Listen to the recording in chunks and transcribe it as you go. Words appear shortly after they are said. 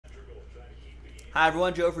Hi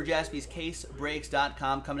everyone, Joe for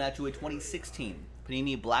JaspysCaseBreaks.com coming at you with 2016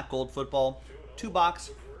 Panini Black Gold Football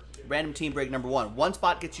 2-box random team break number 1. One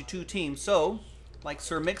spot gets you 2 teams, so like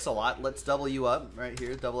Sir Mix-a-Lot, let's double you up right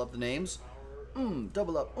here. Double up the names.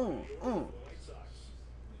 Double up. And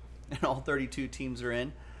all 32 teams are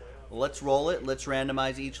in. Let's roll it. Let's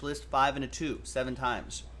randomize each list 5 and a 2, 7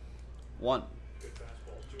 times. 1,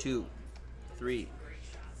 2, 3,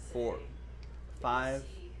 4, 5,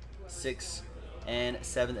 6, and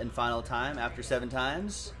 7th and final time. After 7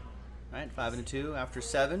 times, right? 5 and a 2. After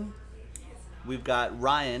 7, we've got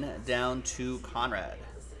Ryan down to Conrad.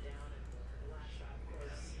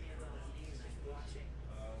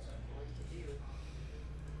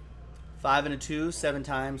 Five and a 2, 7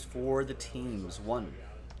 times for the teams. 1,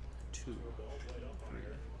 2, 3, 4,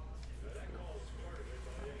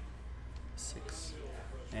 6,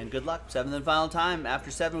 and good luck. 7th and final time. After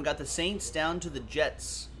 7, we got the Saints down to the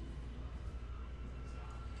Jets.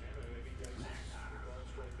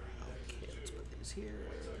 Okay, let's put these here.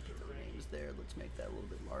 Put the names there. Let's make that a little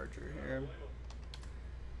bit larger here.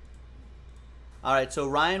 All right, so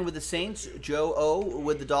Ryan with the Saints, Joe O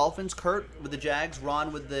with the Dolphins, Kurt with the Jags,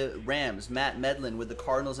 Ron with the Rams, Matt Medlin with the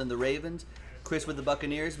Cardinals and the Ravens, Chris with the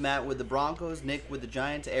Buccaneers, Matt with the Broncos, Nick with the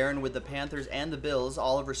Giants, Aaron with the Panthers and the Bills,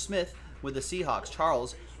 Oliver Smith with the Seahawks,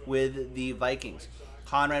 Charles with the Vikings,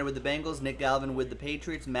 Conrad with the Bengals, Nick Galvin with the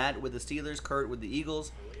Patriots, Matt with the Steelers, Kurt with the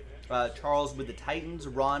Eagles, Charles with the Titans,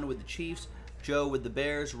 Ron with the Chiefs, Joe with the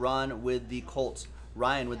Bears, Ron with the Colts,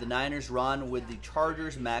 Ryan with the Niners, Ron with the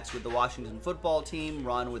Chargers, Max with the Washington football team,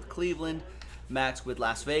 Ron with Cleveland, Max with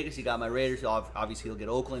Las Vegas. He got my Raiders. Obviously, he'll get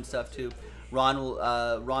Oakland stuff too.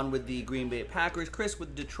 Ron with the Green Bay Packers, Chris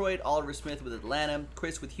with Detroit, Oliver Smith with Atlanta,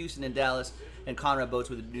 Chris with Houston and Dallas, and Conrad Boats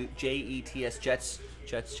with the Jets,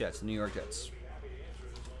 Jets, New York Jets.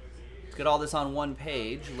 Let's get all this on one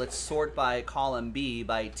page. Let's sort by column B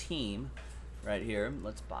by team right here.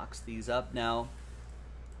 Let's box these up now.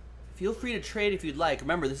 Feel free to trade if you'd like.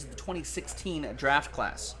 Remember, this is the 2016 draft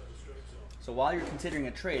class. So while you're considering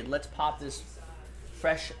a trade, let's pop this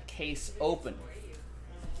fresh case open.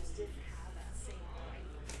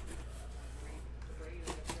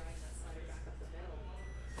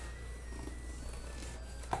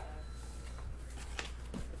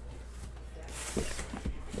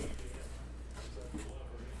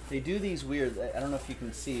 They do these weird, I don't know if you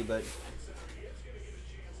can see, but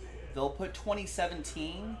they'll put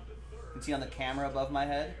 2017. You can see on the camera above my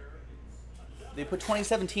head. They put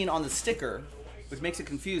 2017 on the sticker, which makes it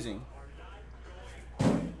confusing.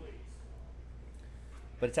 But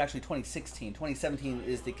it's actually 2016. 2017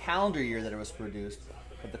 is the calendar year that it was produced,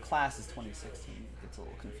 but the class is 2016. It's a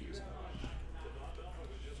little confusing.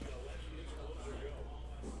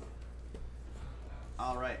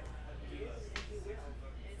 All right.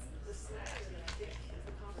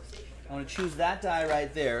 I'm going to choose that die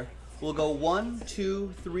right there. We'll go 1,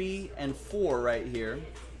 2, 3, and 4 right here.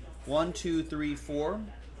 1, 2, 3, 4.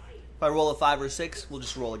 If I roll a 5 or 6, we'll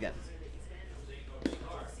just roll again. It's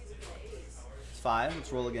 5.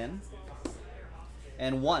 Let's roll again.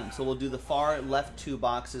 And 1. So we'll do the far left 2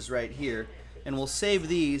 boxes right here. And we'll save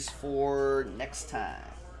these for next time.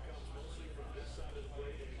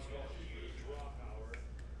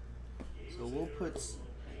 So we'll put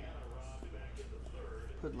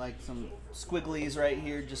like some squigglies right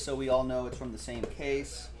here just so we all know it's from the same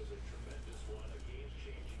case.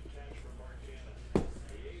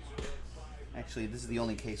 Actually, this is the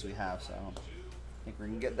only case we have, so I don't think we're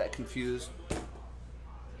going to get that confused.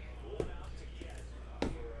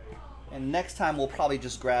 And next time we'll probably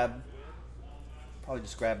just grab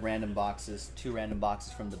random boxes, 2 random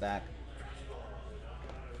boxes from the back.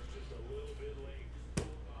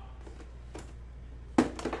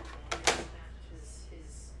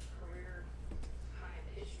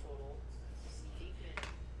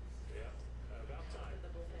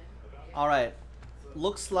 All right,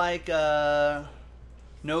 looks like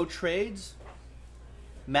no trades.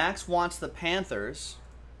 Max wants the Panthers.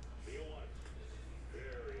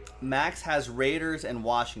 Max has Raiders and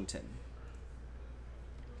Washington.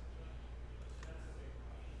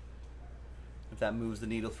 If that moves the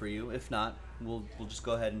needle for you. If not, we'll just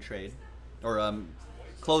go ahead and trade. Or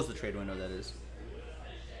close the trade window, that is.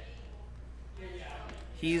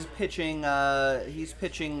 He's pitching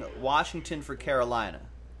Washington for Carolina.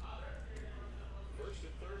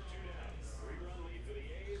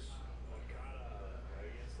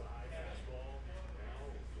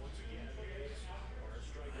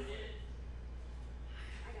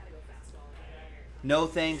 No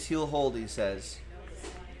thanks, he'll hold, he says.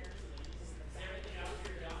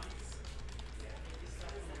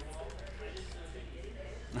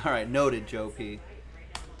 All right, noted, Joe P.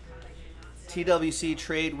 TWC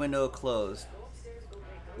trade window closed.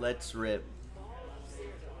 Let's rip.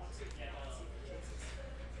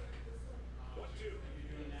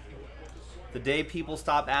 The day people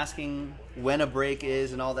stop asking when a break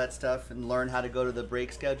is and all that stuff and learn how to go to the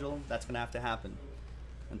break schedule, that's going to have to happen.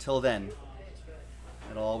 Until then,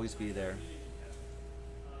 it'll always be there.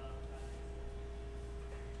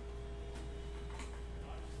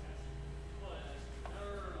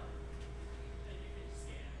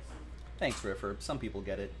 Thanks, Riffer. Some people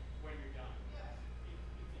get it.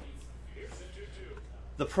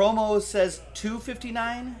 The promo says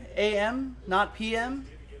 2:59 a.m., not p.m.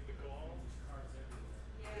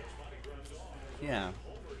 Yeah.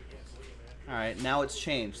 All right, now it's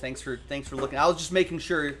changed. Thanks for looking. I was just making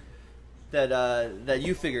sure that that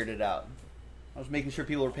you figured it out. I was making sure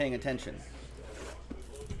people were paying attention.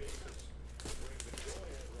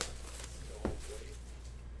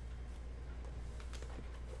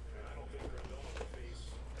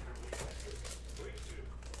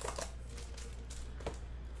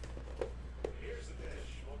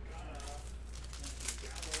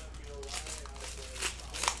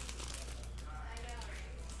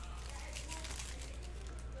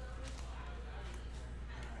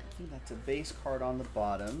 That's a base card on the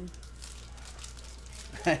bottom.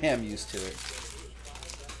 I am used to it.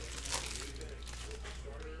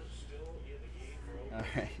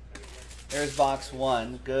 Alright. There's box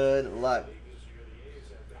one. Good luck.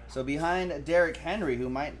 So behind Derrick Henry, who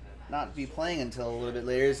might not be playing until a little bit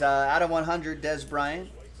later, is out of 100, Des Bryant.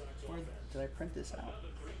 Or did I print this out?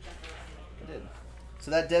 I did. So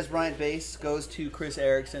that Des Bryant base goes to Chris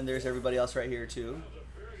Erickson. There's everybody else right here, too.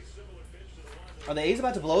 Are the A's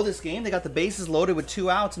about to blow this game? They got the bases loaded with 2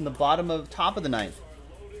 outs in the top of the ninth.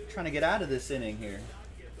 Trying to get out of this inning here.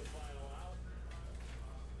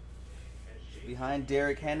 Behind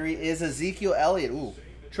Derrick Henry is Ezekiel Elliott. Ooh,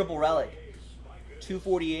 triple relic.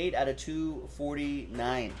 248 out of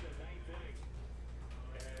 249.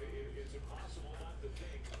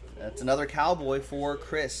 That's another Cowboy for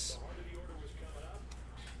Chris.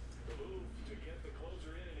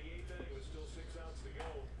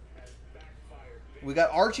 We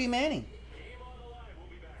got Archie Manning.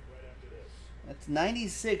 That's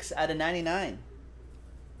 96 out of 99.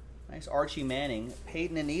 Nice Archie Manning.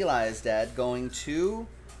 Peyton and Eli's dad going to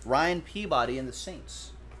Ryan Peabody and the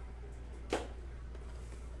Saints.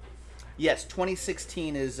 Yes,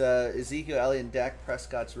 2016 is Ezekiel Elliott and Dak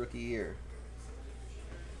Prescott's rookie year,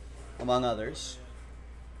 among others.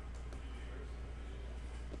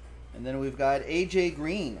 And then we've got A.J.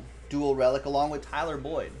 Green, dual relic, along with Tyler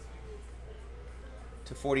Boyd.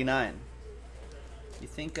 To 49. You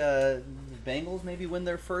think the Bengals maybe win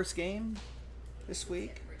their first game this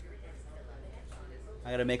week?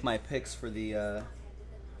 I gotta make my picks for the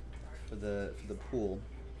pool.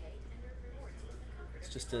 It's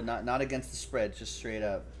just not against the spread, just straight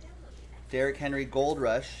up. Derrick Henry, Gold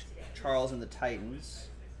Rush, Charles and the Titans.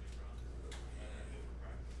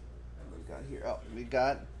 What we got here? Oh, we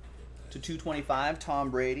got to 225 Tom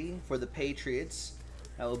Brady for the Patriots.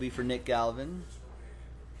 That will be for Nick Galvin.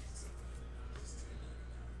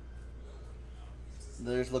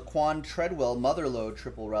 There's Laquan Treadwell, Motherlode,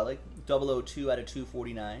 triple relic, 002 out of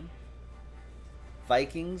 249.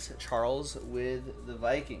 Vikings, Charles with the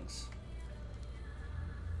Vikings.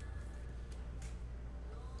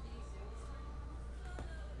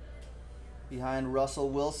 Behind Russell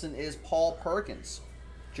Wilson is Paul Perkins.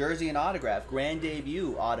 Jersey and autograph, grand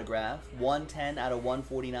debut autograph, 110 out of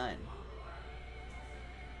 149.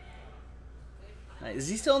 Is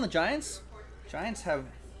he still in the Giants? Giants are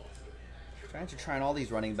trying all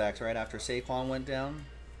these running backs right after Saquon went down.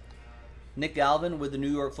 Nick Galvin with the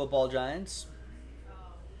New York Football Giants.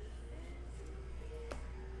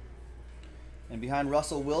 And behind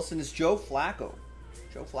Russell Wilson is Joe Flacco.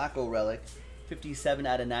 Joe Flacco relic, 57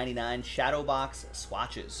 out of 99. Shadow box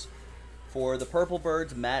swatches. For the Purple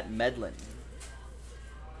Birds, Matt Medlin.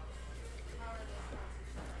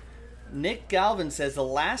 Nick Galvin says the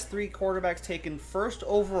last 3 quarterbacks taken first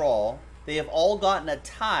overall, they have all gotten a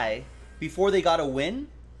tie before they got a win.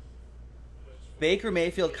 Baker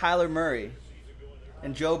Mayfield, Kyler Murray,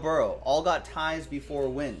 and Joe Burrow all got ties before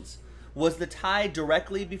wins. Was the tie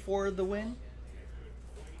directly before the win?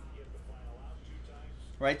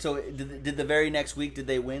 Right, so did the very next week, did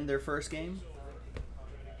they win their first game?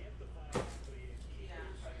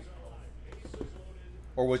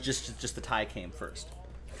 Or was just the tie came first?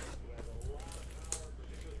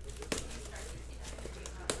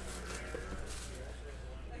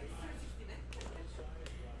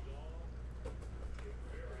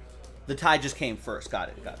 The tie just came first. Got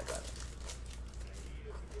it.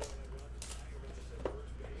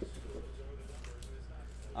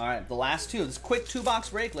 All right, the last two. This quick 2-box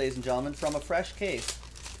break, ladies and gentlemen, from a fresh case.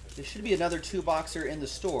 There should be another 2-boxer in the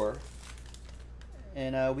store.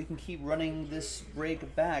 And we can keep running this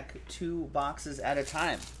break back 2 boxes at a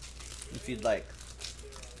time, if you'd like.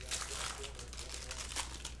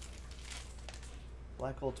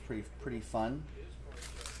 Black Gold's pretty fun.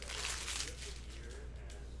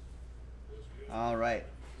 All right.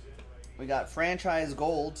 We got Franchise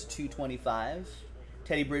Gold to 225.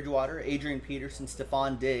 Teddy Bridgewater, Adrian Peterson,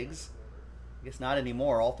 Stephon Diggs. I guess not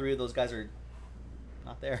anymore. All 3 of those guys are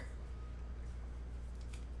not there.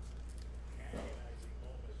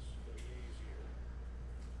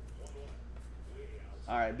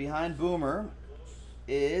 All right, behind Boomer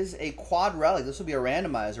is a quad relic. This will be a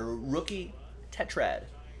randomizer. Rookie Tetrad.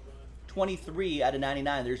 23 out of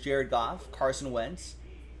 99. There's Jared Goff, Carson Wentz,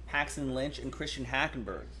 Paxton Lynch, and Christian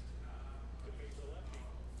Hackenberg.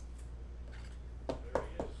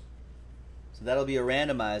 So that'll be a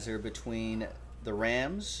randomizer between the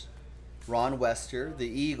Rams, Ron Wester, the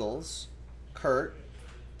Eagles, Kurt,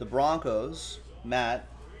 the Broncos, Matt,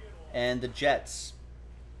 and the Jets.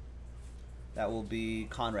 That will be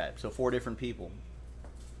Conrad. So 4 different people.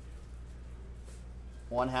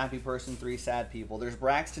 1 happy person, 3 sad people. There's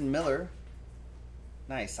Braxton Miller.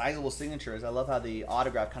 Nice, sizable signatures. I love how the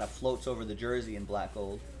autograph kind of floats over the jersey in black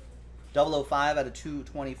gold. 005 out of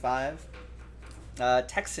 225.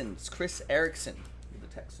 Texans, Chris Erickson with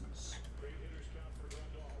the Texans.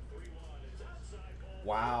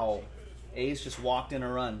 Wow. A's just walked in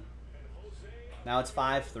a run. Now it's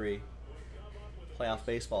 5-3. Playoff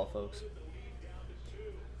baseball, folks.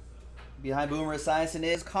 Behind Boomer Esiason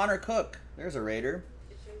is Connor Cook. There's a Raider.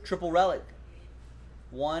 Triple relic.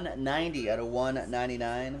 190 out of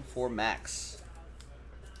 199 for Max.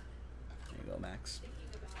 There you go, Max.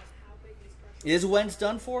 Is Wentz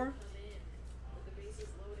done for?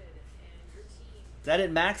 Is that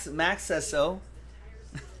it, Max? Max says so.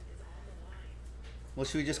 Well,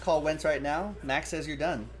 should we just call Wentz right now? Max says you're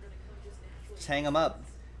done. Just hang him up.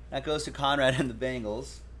 That goes to Conrad and the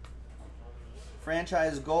Bengals.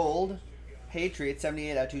 Franchise Gold. Patriots,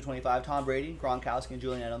 78 out of 225. Tom Brady, Gronkowski, and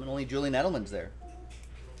Julian Edelman. Only Julian Edelman's there.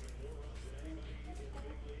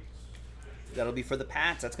 That'll be for the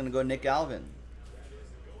Pats. That's going to go to Nick Galvin.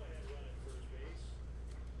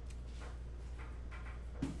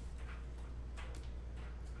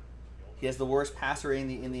 He has the worst passer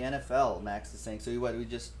rating in the NFL, Max is saying. So what, we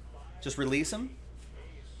just release him?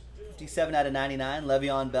 57 out of 99.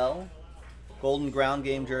 Le'Veon Bell. Golden ground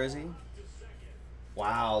game jersey.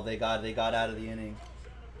 Wow, they got out of the inning.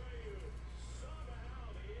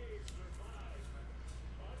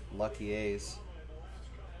 Lucky A's.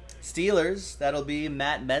 Steelers, that'll be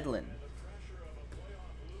Matt Medlin.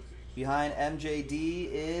 Behind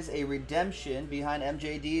MJD is a redemption. Behind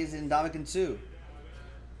MJD is Ndamukong Suh.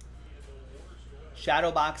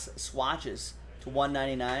 Shadow box swatches to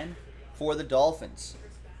 199 for the Dolphins.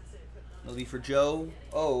 It'll be for Joe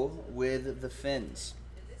O with the Fins.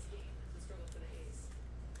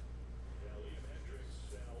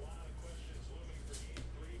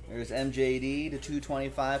 There's MJD to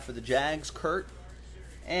 225 for the Jags, Kurt.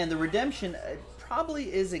 And the redemption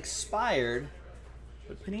probably is expired,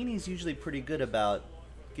 but Panini's usually pretty good about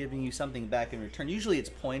giving you something back in return. Usually it's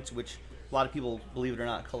points, which a lot of people, believe it or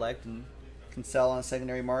not, collect and can sell on a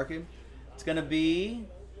secondary market. It's going to be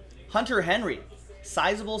Hunter Henry.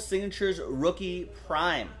 Sizable signatures rookie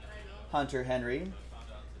prime. Hunter Henry.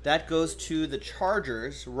 That goes to the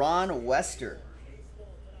Chargers, Ron Wester.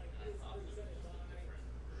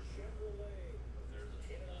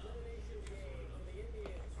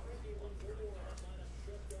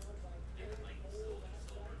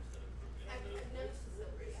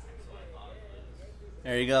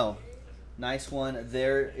 There you go. Nice one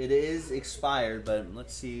there. It is expired, but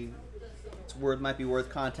let's see. Might be worth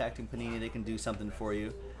contacting Panini. They can do something for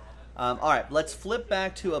you. All right, let's flip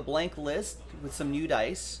back to a blank list with some new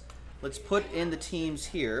dice. Let's put in the teams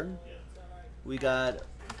here. We got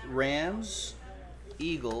Rams,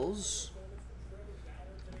 Eagles,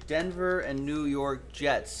 Denver, and New York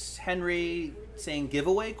Jets. Henry saying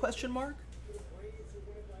giveaway, question mark?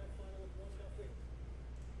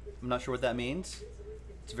 I'm not sure what that means.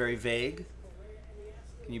 It's very vague.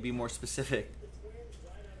 Can you be more specific?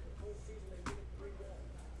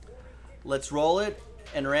 Let's roll it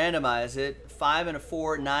and randomize it. 5 and a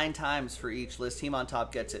 4, 9 times for each list. Team on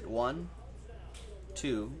top gets it. 1,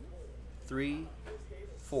 2, 3,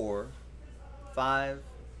 4, 5,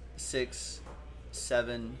 6,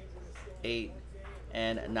 7, 8,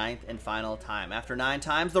 and 9th and final time. After 9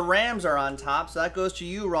 times, the Rams are on top. So that goes to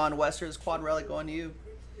you, Ron Wester. This quad relic going to you.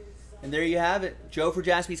 And there you have it. Joe for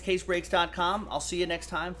JaspysCaseBreaks.com. I'll see you next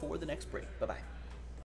time for the next break. Bye-bye.